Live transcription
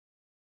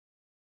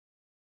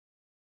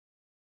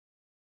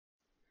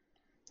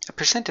A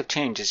percent of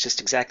change is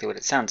just exactly what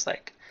it sounds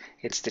like.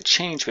 It's the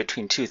change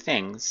between two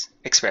things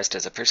expressed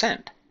as a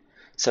percent.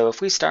 So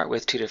if we start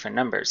with two different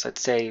numbers,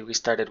 let's say we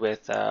started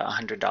with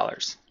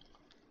 $100,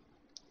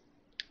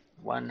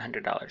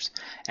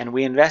 and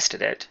we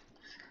invested it,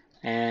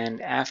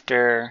 and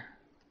after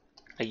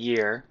a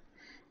year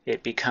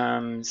it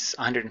becomes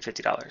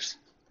 $150.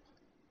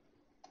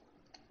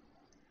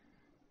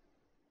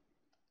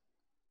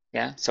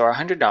 Yeah, so our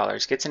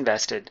 $100 gets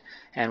invested,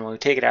 and when we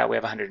take it out we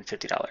have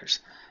 $150.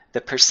 The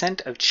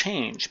percent of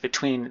change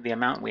between the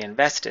amount we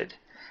invested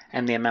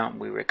and the amount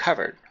we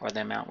recovered, or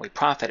the amount we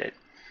profited,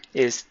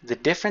 is the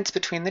difference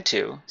between the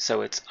two.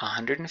 So it's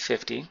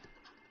 150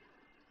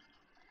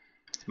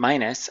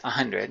 minus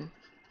 100,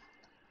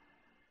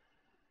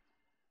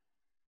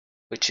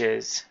 which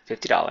is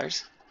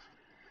 $50.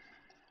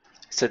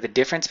 So the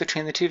difference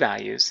between the two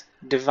values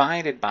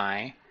divided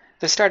by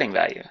the starting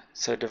value.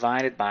 So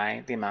divided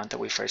by the amount that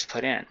we first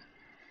put in.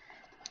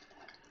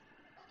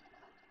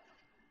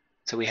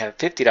 So we have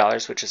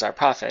 $50, which is our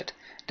profit,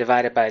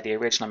 divided by the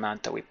original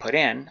amount that we put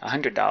in,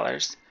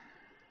 $100,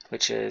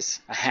 which is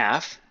a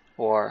half,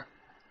 or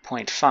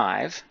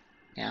 0.5,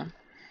 yeah,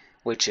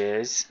 which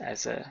is,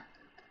 as a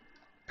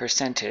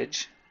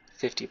percentage,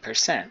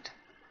 50%.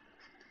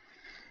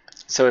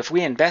 So if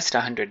we invest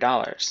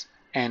 $100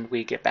 and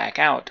we get back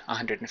out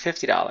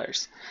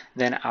 $150,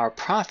 then our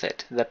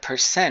profit, the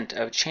percent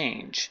of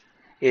change,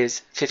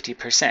 is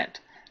 50%.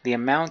 The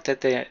amount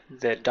that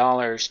the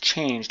dollars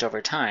changed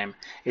over time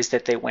is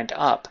that they went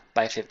up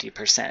by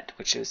 50%,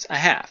 which is a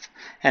half.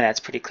 And that's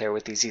pretty clear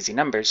with these easy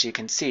numbers. You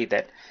can see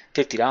that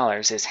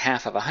 $50 is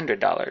half of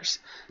 $100.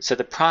 So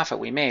the profit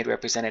we made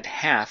represented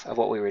half of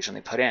what we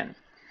originally put in.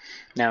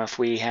 Now if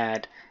we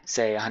had,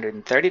 say,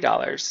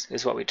 $130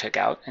 is what we took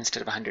out instead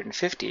of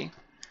 150,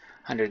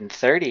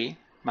 130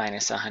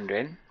 minus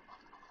 100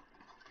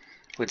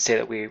 would say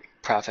that we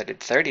profited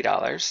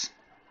 $30.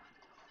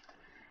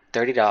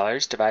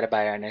 $30 divided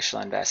by our initial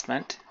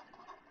investment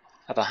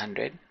of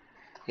 100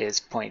 is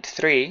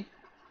 0.3,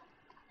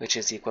 which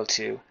is equal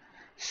to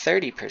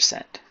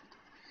 30%.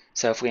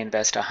 So if we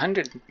invest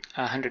 $100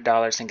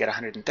 and get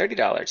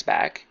 $130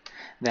 back,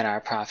 then our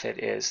profit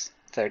is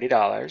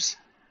 $30,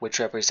 which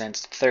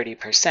represents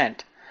 30%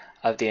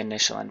 of the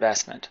initial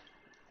investment.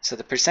 So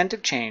the percent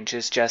of change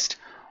is just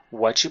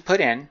what you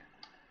put in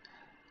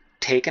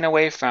taken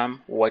away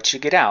from what you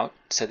get out,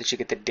 so that you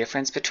get the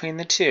difference between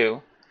the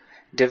two,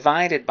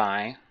 divided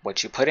by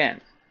what you put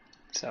in.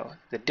 So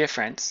the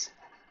difference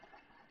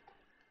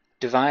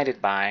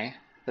divided by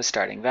the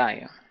starting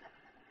value.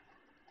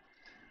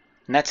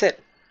 And that's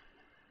it.